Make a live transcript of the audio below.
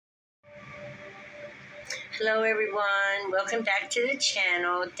Hello everyone, welcome back to the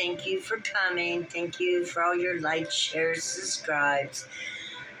channel. Thank you for coming. Thank you for all your likes, shares, subscribes.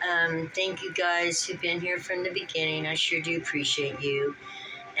 Thank you guys who've been here from the beginning. I sure do appreciate you.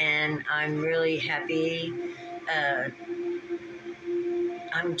 And I'm really happy.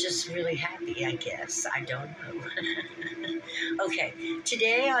 I'm just really happy, I guess. I don't know. Okay,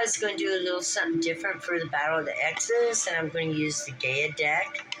 today I was going to do a little something different for the Battle of the Exes, and I'm going to use the Gaia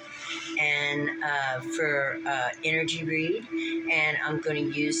deck and for energy read, and I'm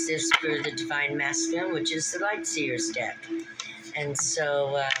going to use this for the Divine Masculine, which is the Light Seers deck. And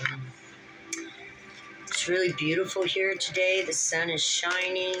so it's really beautiful here today. The sun is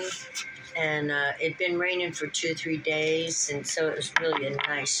shining, and it'd been raining for 2 or 3 days, and so it was really a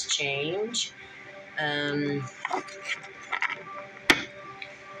nice change. You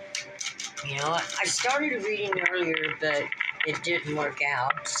know, I started reading earlier, but it didn't work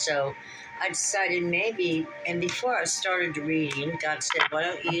out, so I decided maybe, and before I started reading, God said, why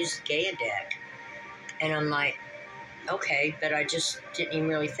don't you use the Gaia deck? And I'm like, okay, but I just didn't even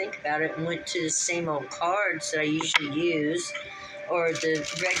really think about it and went to the same old cards that I usually use, or the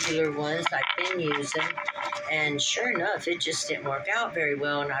regular ones I've been using, and sure enough, it just didn't work out very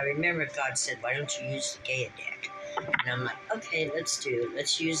well, and I remember God said, why don't you use the Gaia deck? And I'm like, okay, let's do it.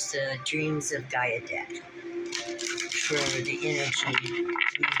 Let's use the Dreams of Gaia deck for the energy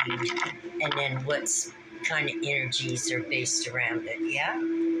read, and then what's kind of energies are based around it. Yeah.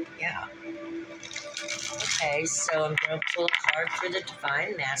 Okay, so I'm going to pull a card for the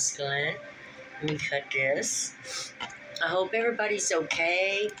Divine Masculine. Let me cut this. I hope everybody's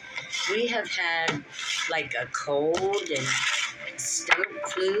okay. We have had like a cold and stomach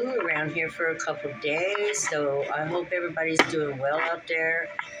flu around here for a couple of days, so I hope everybody's doing well out there.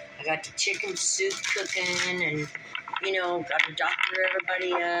 I got the chicken soup cooking, and got to doctor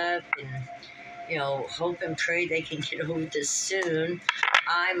everybody up, and hope and pray they can get over this soon.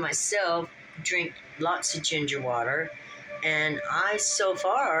 I myself drink lots of ginger water, and I so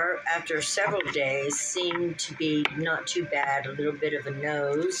far, after several days, seem to be not too bad. A little bit of a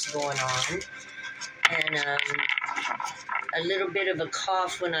nose going on, and a little bit of a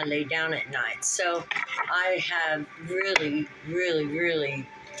cough when I lay down at night. So I have really, really, really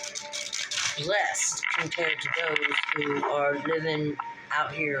blessed compared to those who are living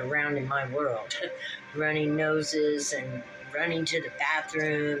out here around in my world, running noses and running to the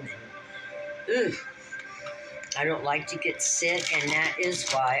bathroom. And I don't like to get sick, and that is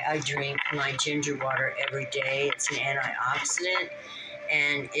why I drink my ginger water every day. It's an antioxidant,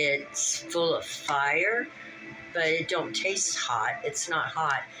 and it's full of fire, but it don't taste hot. It's not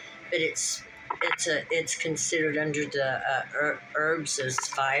hot, but it's considered under the herbs as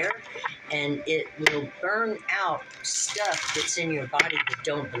fire, and it will burn out stuff that's in your body that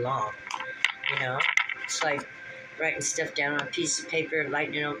don't belong. It's like writing stuff down on a piece of paper,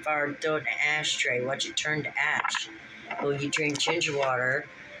 lighting it on fire, throw it in an ashtray, watch it turn to ash. Well, you drink ginger water,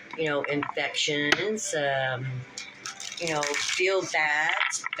 infections, feel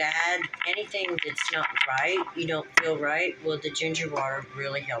bad, anything that's not right, you don't feel right, well, the ginger water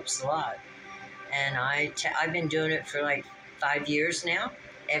really helps a lot. And I've been doing it for like 5 years now,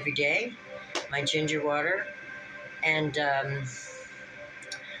 every day, my ginger water. And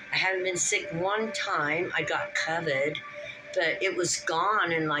I haven't been sick one time. I got COVID, but it was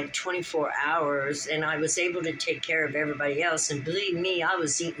gone in like 24 hours, and I was able to take care of everybody else. And believe me, I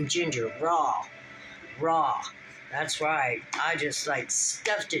was eating ginger raw. That's right. I just like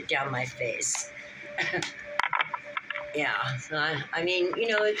stuffed it down my face. Yeah, I mean,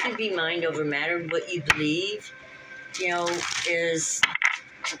 it could be mind over matter. What you believe, is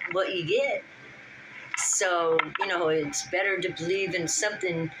what you get. So, it's better to believe in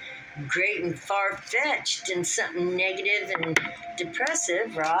something great and far-fetched than something negative and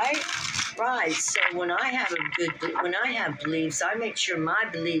depressive, right? Right. So when I have beliefs, I make sure my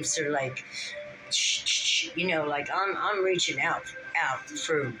beliefs are like, like I'm reaching out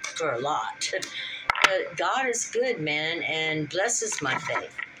for a lot. But God is good, man, and blesses my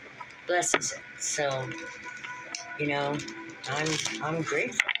faith. Blesses it. So, I'm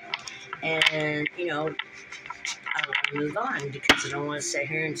grateful. And, I want to move on because I don't want to sit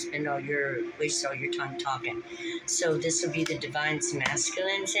here and waste all your time talking. So this will be the Divine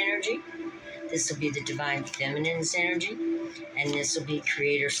Masculine's energy. This will be the Divine Feminine's energy. And this will be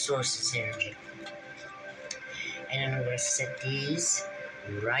Creator Source's energy. And I'm going to set these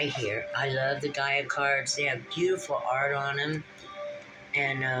right here. I love the Gaia cards. They have beautiful art on them.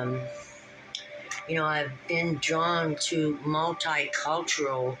 And, I've been drawn to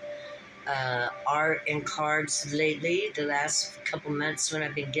multicultural art and cards lately, the last couple months when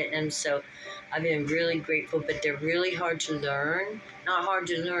I've been getting them. So I've been really grateful, but they're really hard to learn. Not hard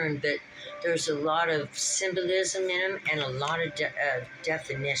to learn, but there's a lot of symbolism in them and a lot of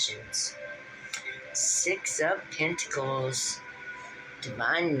definitions. Six of Pentacles,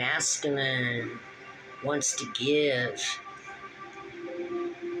 Divine Masculine, wants to give.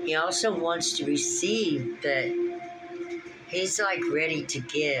 He also wants to receive, but he's like ready to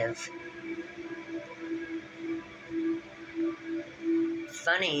give.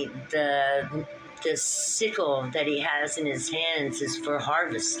 Funny, the sickle that he has in his hands is for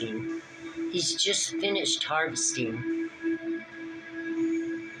harvesting. He's just finished harvesting.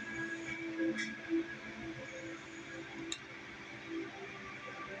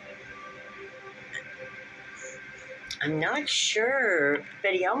 I'm not sure,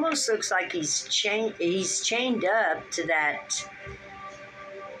 but he almost looks like he's chained up to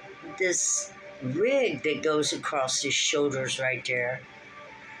this rig that goes across his shoulders right there.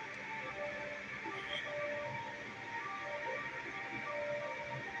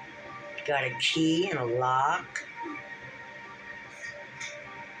 Got a key and a lock.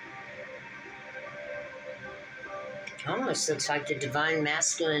 Almost looks like the Divine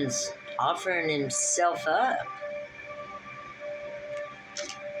Masculine's offering himself up.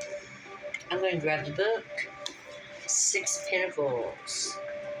 I'm going to grab the book. Six Pentacles.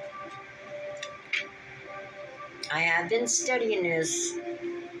 I have been studying this,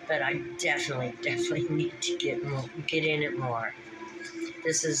 but I definitely need to get in it more.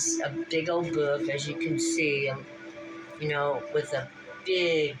 This is a big old book, as you can see, you know, with a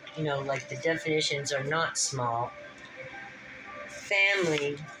big, you know, like the definitions are not small.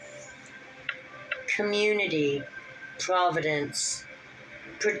 Family, community, providence,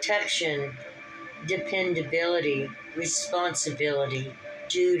 protection, dependability, responsibility,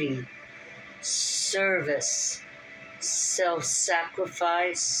 duty, service,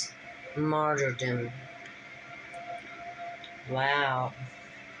 self-sacrifice, martyrdom. Wow.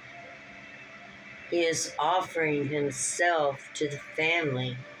 He is offering himself to the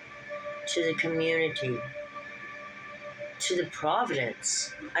family, to the community, to the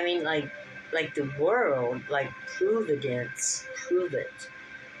providence. I mean, like the world, like providence, prove it.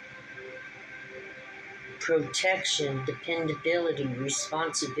 Protection, dependability,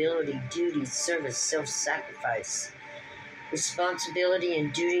 responsibility, duty, service, self-sacrifice. Responsibility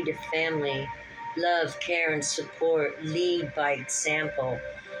and duty to family, love, care, and support, lead by example,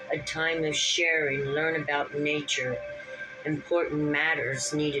 a time of sharing, learn about nature, important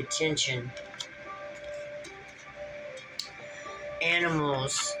matters need attention.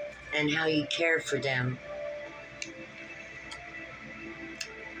 Animals and how you care for them.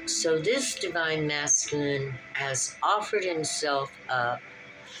 So this Divine Masculine has offered himself up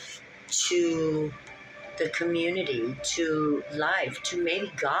to the community, to life, to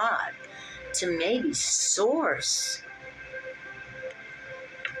maybe God, to maybe Source.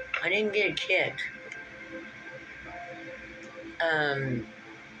 I didn't get a kick.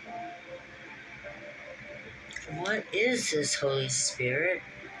 What is this Holy Spirit?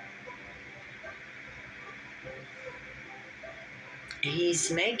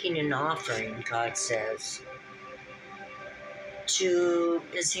 He's making an offering, God says.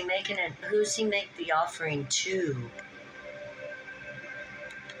 Is he making it? Who's he make the offering to?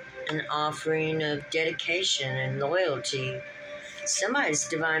 An offering of dedication and loyalty. Somebody's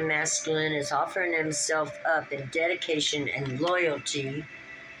Divine Masculine is offering himself up in dedication and loyalty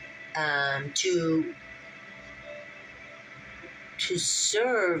to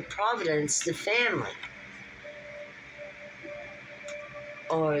serve Providence, the family,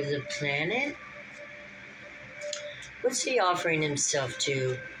 or the planet. What's he offering himself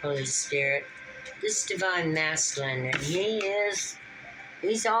to, Holy Spirit? This Divine Masculine, and he's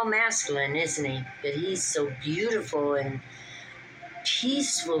all masculine, isn't he? But he's so beautiful and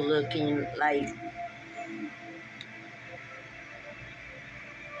peaceful looking, like,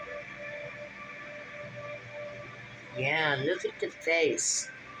 yeah, look at the face,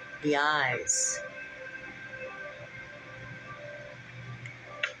 the eyes.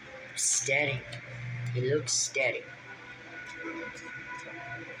 Steady. He looks steady.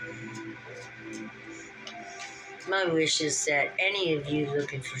 My wish is that any of you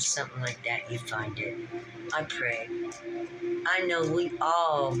looking for something like that, you find it. I pray. I know we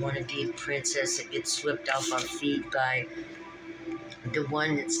all want to be a princess that gets swept off our feet by the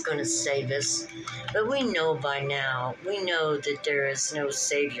one that's going to save us. But we know by now, we know that there is no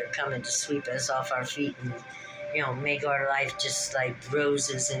Savior coming to sweep us off our feet and, you know, make our life just like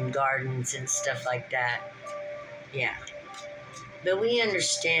roses and gardens and stuff like that. Yeah. But we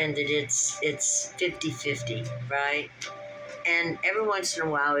understand that it's 50-50, right? And every once in a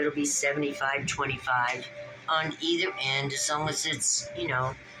while it'll be 75-25 on either end, as long as it's,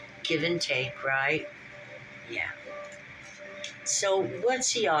 give and take, right? Yeah. So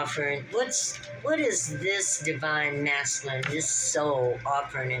what's he offering? What is this divine masculine, this soul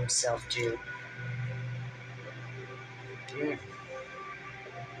offering himself to? Mm.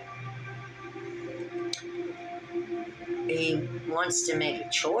 He wants to make a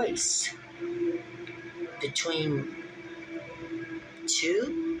choice between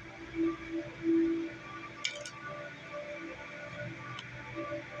two.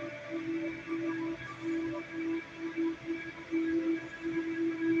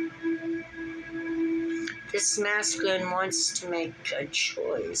 This masculine wants to make a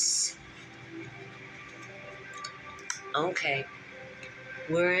choice. Okay,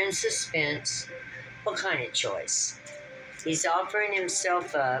 we're in suspense. What kind of choice? He's offering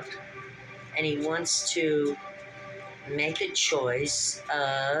himself up, and he wants to make a choice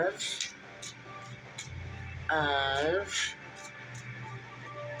of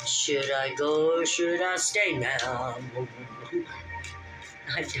should I go or should I stay now?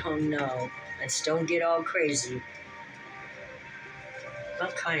 I don't know. Let's don't get all crazy.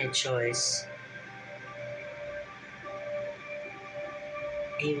 What kind of choice?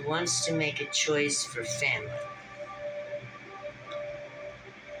 He wants to make a choice for family.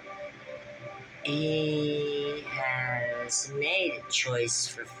 He has made a choice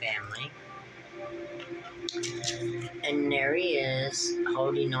for family. And there he is,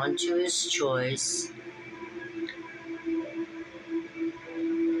 holding on to his choice.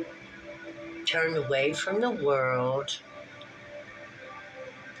 Turned away from the world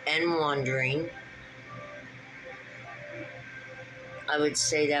and wandering. I would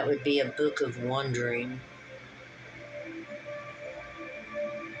say that would be a book of wandering.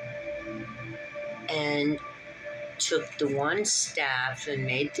 And took the one staff and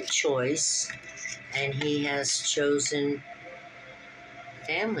made the choice, and he has chosen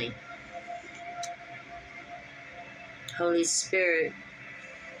family. Holy Spirit,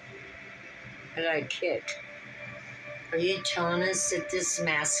 I got a kick. Are you telling us that this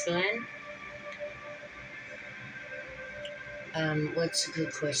masculine? What's a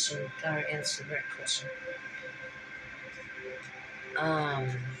good question? Gotta answer that question.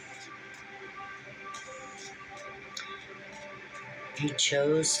 He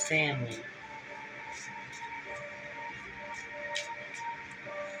chose family.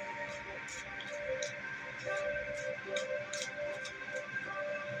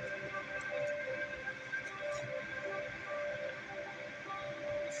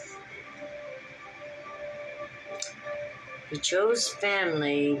 He chose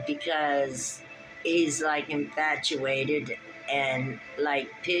family because he's like infatuated and like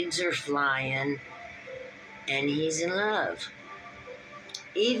pigs are flying and he's in love.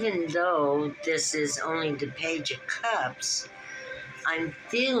 Even though this is only the Page of Cups, I'm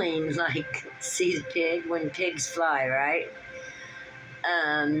feeling like, see the pig when pigs fly, right?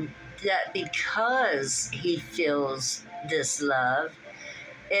 That because he feels this love,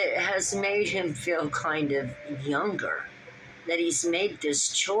 it has made him feel kind of younger. That he's made this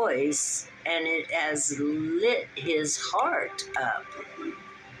choice and it has lit his heart up.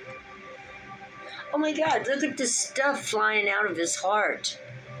 Oh my God, look at the stuff flying out of his heart.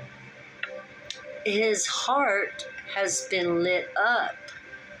 His heart has been lit up.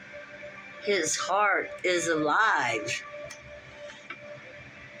 His heart is alive.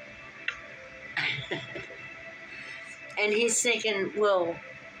 And he's thinking, well,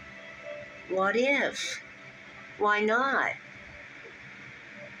 what if? Why not?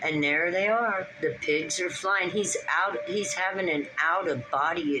 And there they are. The pigs are flying. He's having an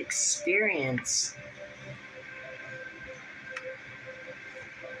out-of-body experience.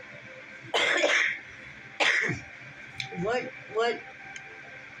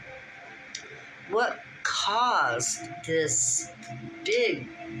 What caused this big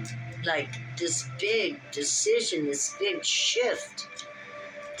decision, this big shift,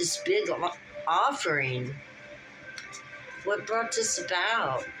 this big offering? What brought this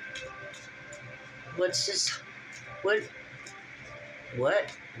about? What's this? What?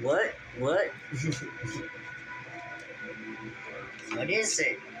 What is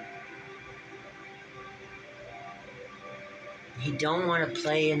it? He don't want to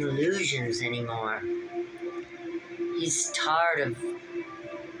play in illusions anymore. He's tired of,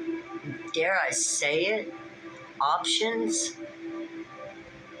 dare I say it, options,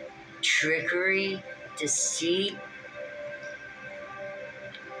 trickery, deceit,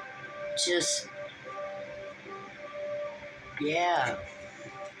 just Yeah.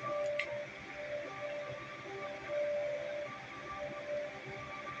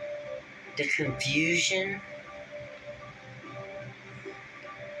 The confusion,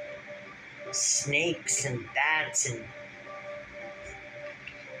 snakes and bats and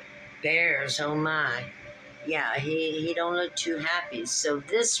bears, oh my. Yeah, he don't look too happy. So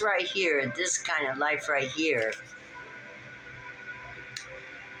this right here, this kind of life right here,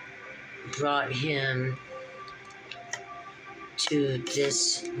 brought him to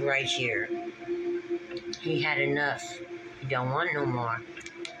this right here. He had enough. He don't want no more.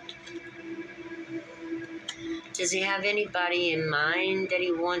 Does he have anybody in mind that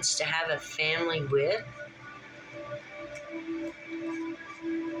he wants to have a family with?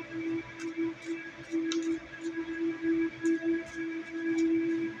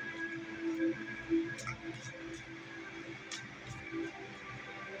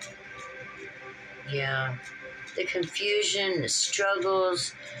 Yeah. The confusion, the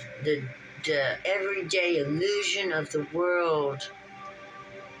struggles, the everyday illusion of the world,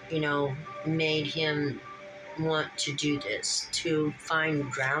 made him want to do this, to find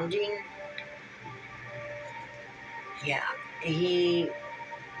grounding. Yeah, he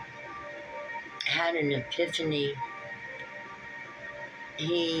had an epiphany.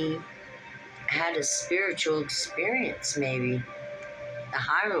 He had a spiritual experience, maybe a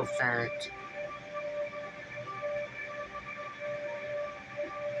hierophant.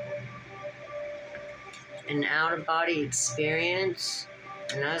 An out-of-body experience,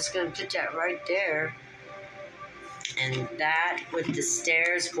 and I was going to put that right there. And that with the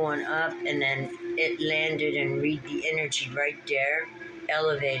stairs going up, and then it landed and read the energy right there,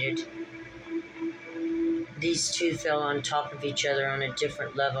 elevated. These two fell on top of each other on a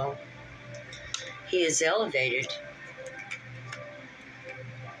different level. He is elevated.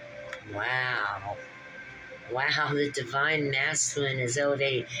 Wow. Wow, the divine masculine is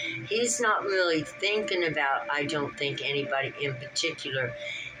elevated. He's not really thinking about, I don't think, anybody in particular.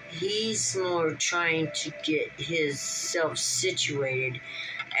 He's more trying to get himself situated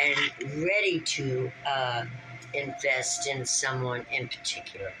and ready to invest in someone in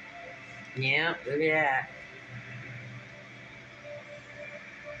particular. Yeah, look at that.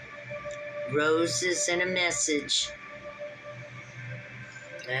 Roses and a message.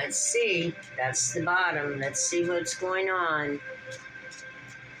 Let's see. That's the bottom. Let's see what's going on.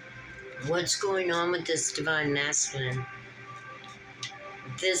 What's going on with this divine masculine?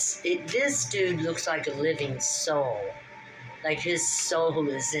 This dude looks like a living soul. Like his soul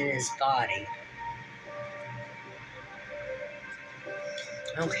is in his body.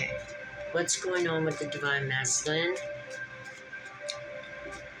 Okay. What's going on with the divine masculine?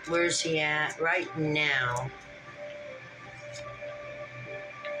 Where's he at right now?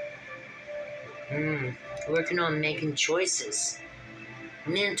 Working on making choices.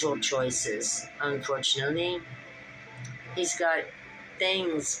 Mental choices, unfortunately. He's got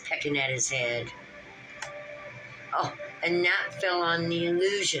things pecking at his head. Oh, and that fell on the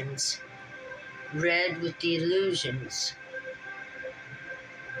illusions. Red with the illusions.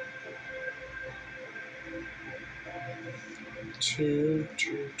 Two.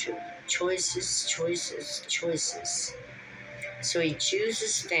 Choices. So he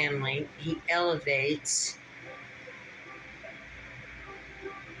chooses family, he elevates,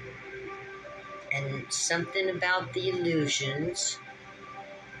 and something about the illusions.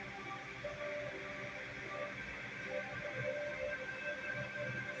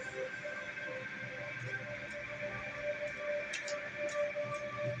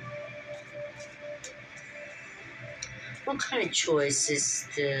 What kind of choice is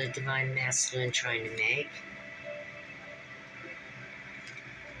the divine masculine trying to make?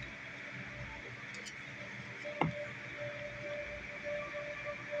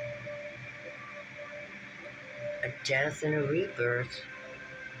 A death and a rebirth.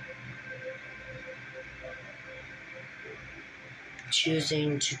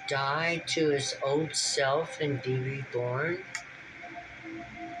 Choosing to die to his old self and be reborn.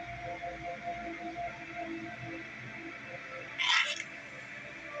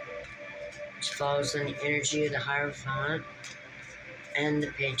 Which follows on the energy of the Hierophant and the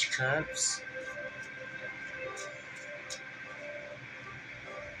Page of Cups.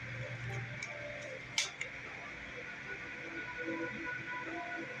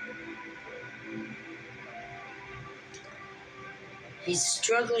 He's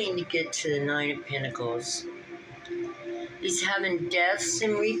struggling to get to the Nine of Pentacles. He's having deaths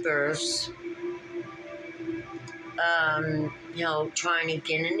and rebirths. Trying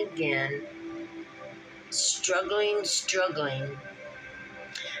again and again. Struggling.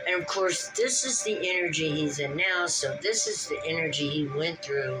 And of course, this is the energy he's in now, so this is the energy he went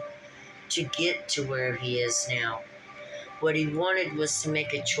through to get to where he is now. What he wanted was to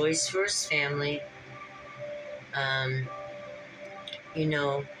make a choice for his family, you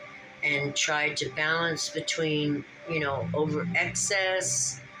know, and try to balance between, over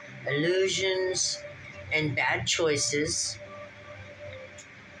excess, illusions, and bad choices,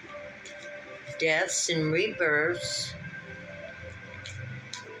 deaths and rebirths.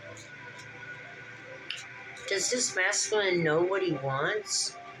 Does this masculine know what he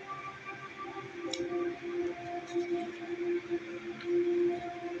wants?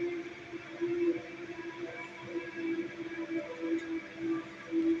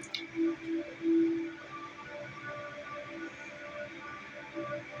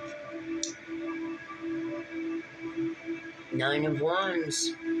 Nine of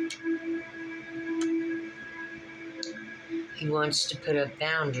Wands. He wants to put up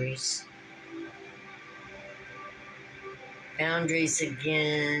boundaries. Boundaries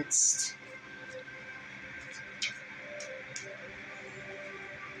against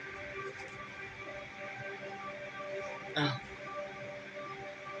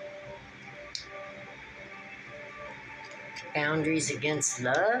boundaries against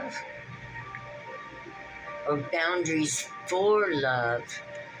love, or boundaries for love.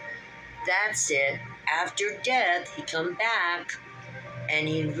 That's it. After death, he come back and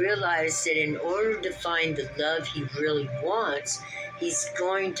he realized that in order to find the love he really wants, he's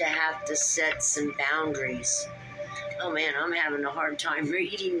going to have to set some boundaries. Oh man, I'm having a hard time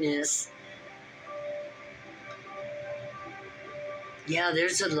reading this. Yeah,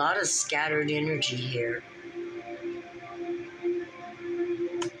 there's a lot of scattered energy here.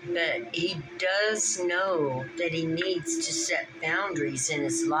 But he does know that he needs to set boundaries in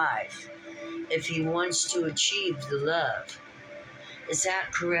his life if he wants to achieve the love. Is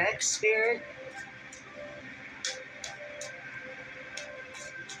that correct, Spirit?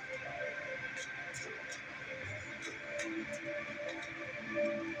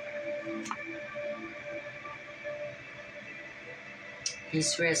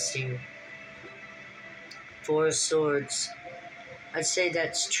 He's resting. Four of Swords. I'd say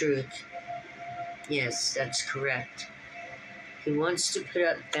that's truth. Yes, that's correct. He wants to put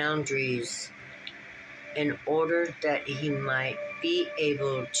up boundaries in order that he might be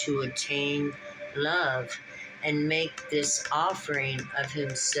able to attain love and make this offering of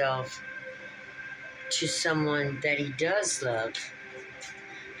himself to someone that he does love.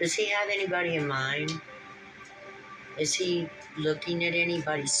 Does he have anybody in mind? Is he looking at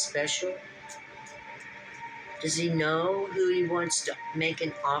anybody special? Does he know who he wants to make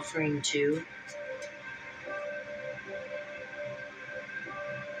an offering to?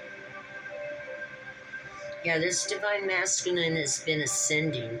 Yeah, this divine masculine has been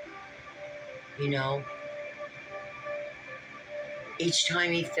ascending, Each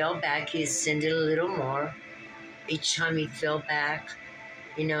time he fell back, he ascended a little more. Each time he fell back,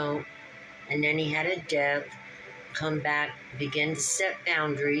 and then he had a death, come back, begin to set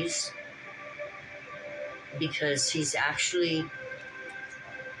boundaries, because he's actually,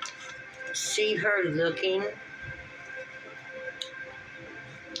 see her looking,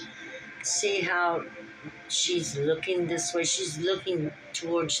 see how she's looking this way, she's looking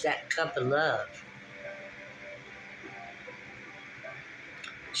towards that cup of love.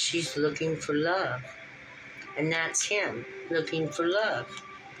 She's looking for love, and that's him looking for love.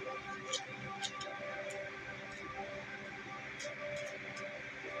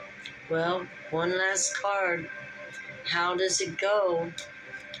 Well, one last card. How does it go?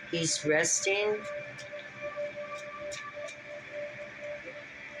 He's resting.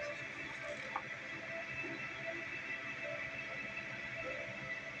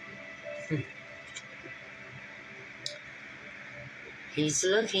 He's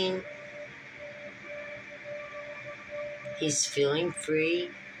looking. He's feeling free.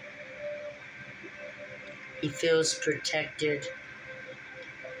 He feels protected.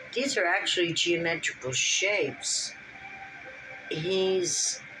 These are actually geometrical shapes.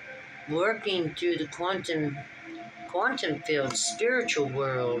 He's working through the quantum field, spiritual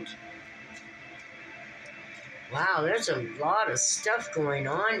world. Wow, there's a lot of stuff going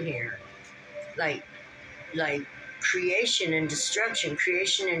on here. Like creation and destruction,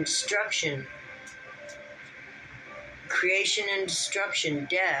 creation and destruction, creation and destruction,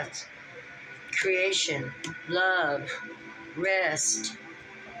 death, creation, love, rest.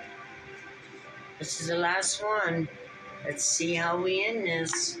 This is the last one. Let's see how we end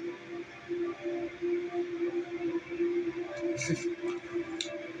this.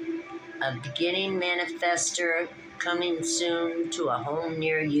 A beginning manifester coming soon to a home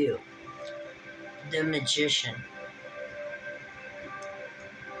near you. The Magician.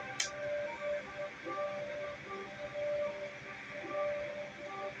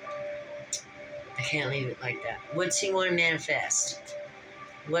 I can't leave it like that. What's he want to manifest?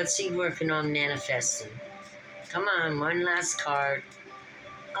 What's he working on manifesting? Come on, one last card.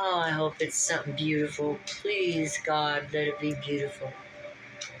 Oh, I hope it's something beautiful. Please, God, let it be beautiful.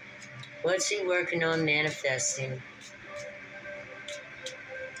 What's he working on manifesting?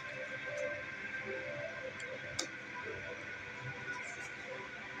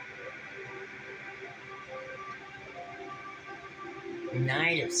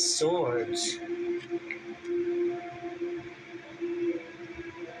 Knight of Swords.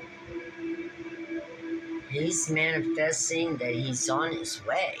 He's manifesting that he's on his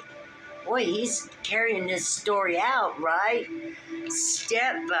way. Boy, he's carrying this story out, right?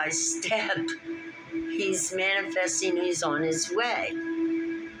 Step by step. He's manifesting he's on his way.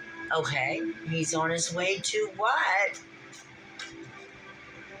 Okay, he's on his way to what?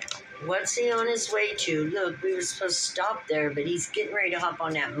 What's he on his way to? Look, we were supposed to stop there, but he's getting ready to hop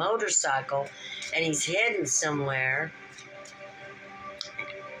on that motorcycle, and he's heading somewhere.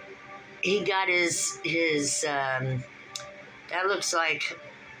 He got his that looks like,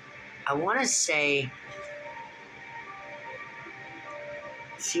 I want to say,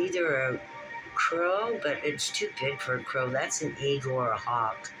 it's either a crow, but it's too big for a crow. That's an eagle or a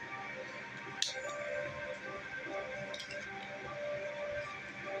hawk.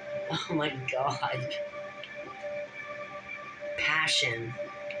 Oh my God. Passion.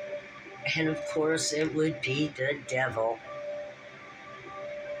 And of course it would be the devil.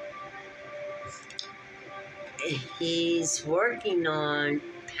 He's working on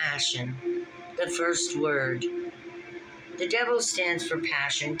passion. The first word. The devil stands for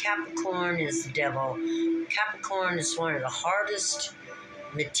passion. Capricorn is the devil. Capricorn is one of the hardest,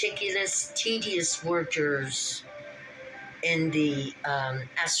 meticulous, tedious workers in the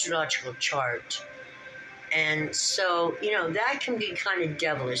astrological chart. And so, that can be kind of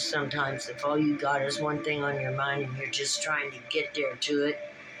devilish sometimes if all you got is one thing on your mind and you're just trying to get there to it.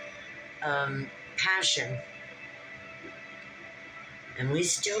 Passion. And we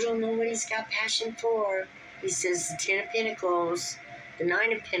still don't know what he's got passion for. He says the 10 of Pentacles, the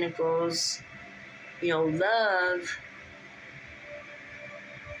 9 of Pentacles, love.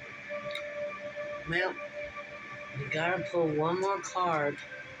 Well, we gotta pull one more card.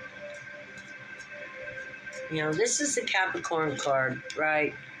 This is the Capricorn card,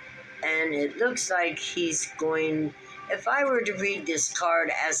 right? And it looks like he's going, if I were to read this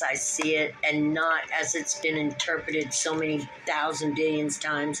card as I see it and not as it's been interpreted so many thousand billions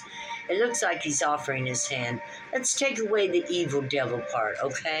times, it looks like he's offering his hand. Let's take away the evil devil part,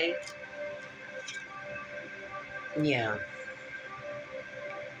 okay? Yeah.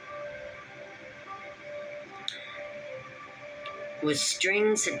 With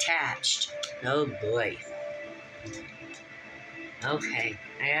strings attached. Oh boy. Okay,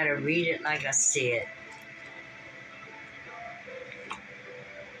 I gotta read it like I see it.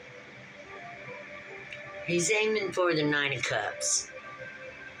 He's aiming for the 9 of Cups.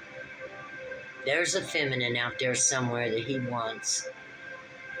 There's a feminine out there somewhere that he wants.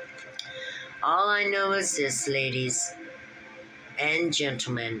 All I know is this, ladies and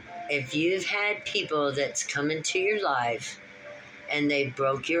gentlemen. If you've had people that's come into your life and they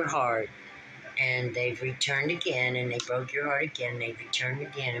broke your heart, and they've returned again, and they broke your heart again, and they returned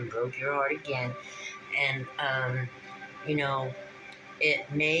again and broke your heart again. And,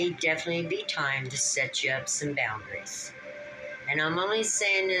 it may definitely be time to set you up some boundaries. And I'm only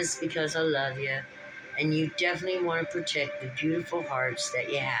saying this because I love you, and you definitely want to protect the beautiful hearts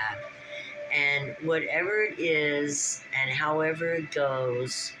that you have. And whatever it is, and however it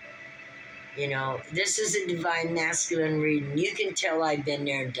goes, this is a divine masculine reading. You can tell I've been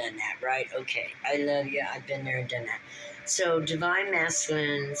there and done that, right? Okay, I love you. I've been there and done that. So, divine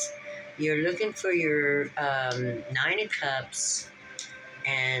masculines, you're looking for your 9 of Cups.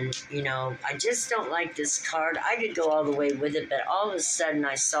 And, I just don't like this card. I could go all the way with it, but all of a sudden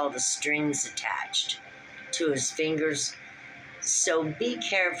I saw the strings attached to his fingers. So, be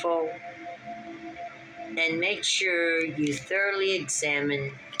careful and make sure you thoroughly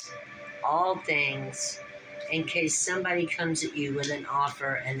examine all things in case somebody comes at you with an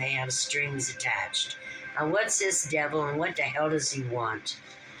offer and they have strings attached. Now, what's this devil and what the hell does he want?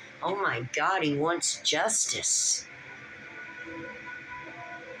 Oh my God, he wants justice.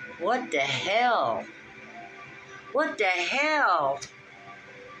 What the hell? What the hell?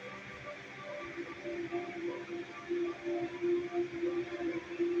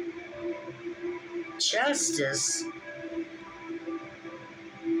 Justice?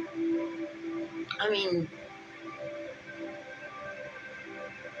 mean,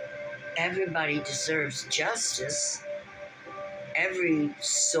 everybody deserves justice. Every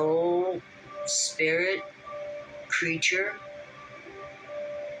soul, spirit, creature.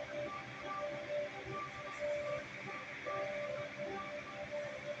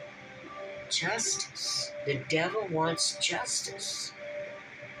 Justice. The devil wants justice.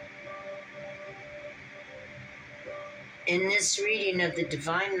 In this reading of the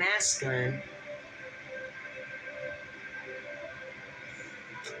Divine Masculine,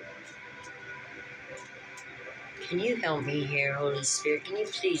 can you help me here, Holy Spirit? Can you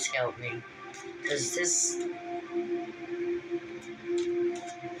please help me? Because this...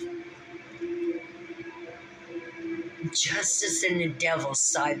 Justice and the devil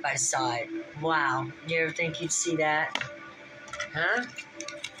side by side. Wow. You ever think you'd see that? Huh?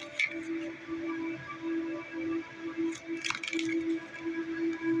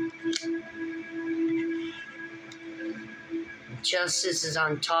 Justice is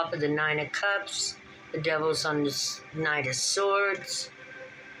on top of the Nine of Cups. The devil's on the Knight of Swords.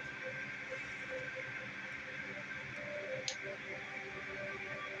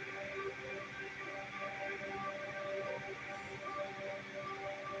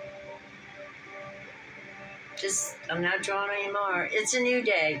 I'm not drawing anymore. It's a new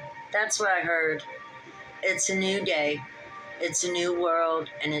day. That's what I heard. It's a new day. It's a new world,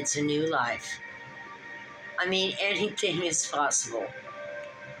 and it's a new life. I mean, anything is possible.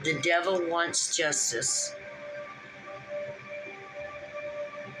 The devil wants justice.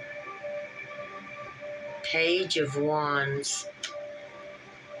 Page of Wands.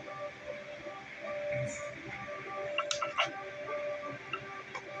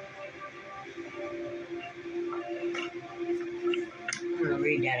 I'm going to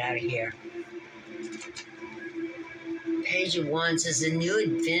read that out of here. Page of Wands is a new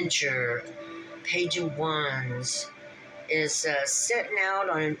adventure. Page of Wands is setting out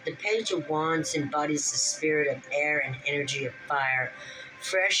on... The Page of Wands embodies the spirit of air and energy of fire,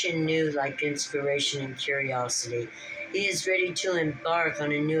 fresh and new like inspiration and curiosity. He is ready to embark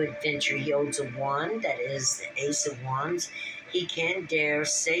on a new adventure. He holds a wand, that is the Ace of Wands. He can dare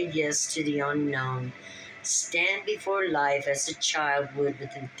say yes to the unknown. Stand before life as a child would,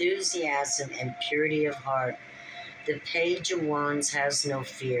 with enthusiasm and purity of heart. The Page of Wands has no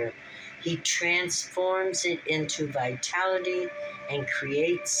fear. He transforms it into vitality and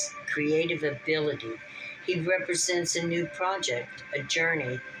creates creative ability. He represents a new project, a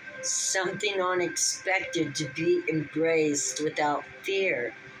journey, something unexpected to be embraced without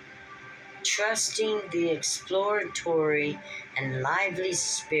fear. Trusting the exploratory and lively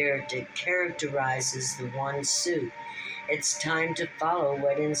spirit that characterizes the one suit. It's time to follow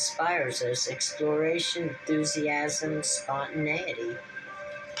what inspires us: exploration, enthusiasm, spontaneity.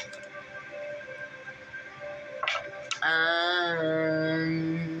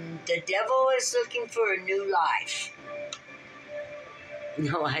 The devil is looking for a new life.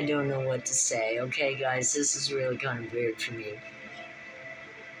 No, I don't know what to say. Okay, guys, this is really kind of weird for me.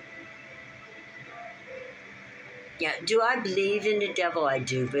 Yeah, do I believe in the devil? I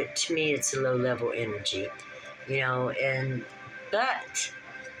do, but to me it's a low-level energy, you know, but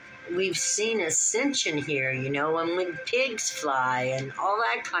we've seen ascension here, you know, and when pigs fly and all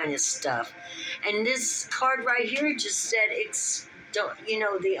that kind of stuff. And this card right here just said,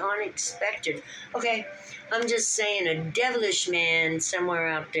 the unexpected. Okay, I'm just saying a devilish man somewhere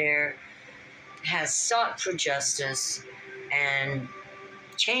out there has sought for justice and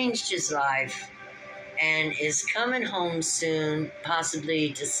changed his life and is coming home soon,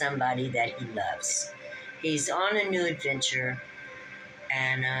 possibly to somebody that he loves. He's on a new adventure,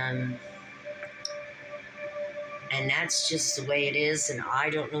 and that's just the way it is, and I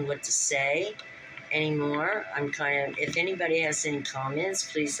don't know what to say anymore. If anybody has any comments,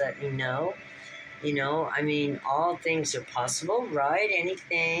 please let me know. You know, I mean, all things are possible, right?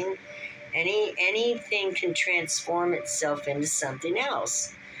 Anything can transform itself into something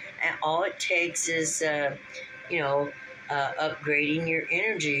else. And all it takes is, upgrading your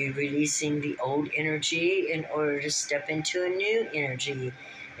energy, releasing the old energy in order to step into a new energy.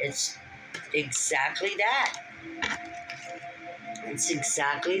 It's exactly that. It's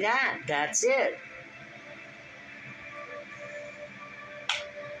exactly that. That's it.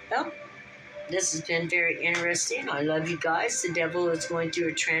 Well, this has been very interesting. I love you guys. The devil is going through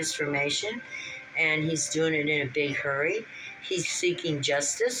a transformation, and he's doing it in a big hurry. He's seeking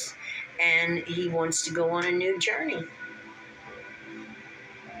justice, and he wants to go on a new journey.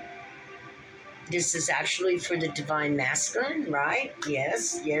 This is actually for the Divine Masculine, right?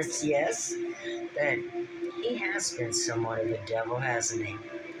 Yes, yes, yes. But he has been somewhat of a devil, hasn't he?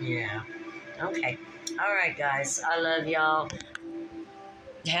 Yeah. Okay. All right, guys. I love y'all.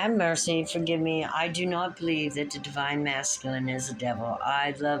 Have mercy, forgive me. I do not believe that the divine masculine is a devil.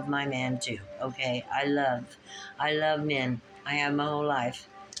 I love my man too. Okay, I love men. I have my whole life,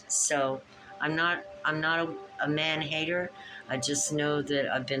 so I'm not a man hater. I just know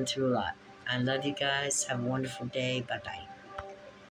that I've been through a lot. I love you guys. Have a wonderful day. Bye bye.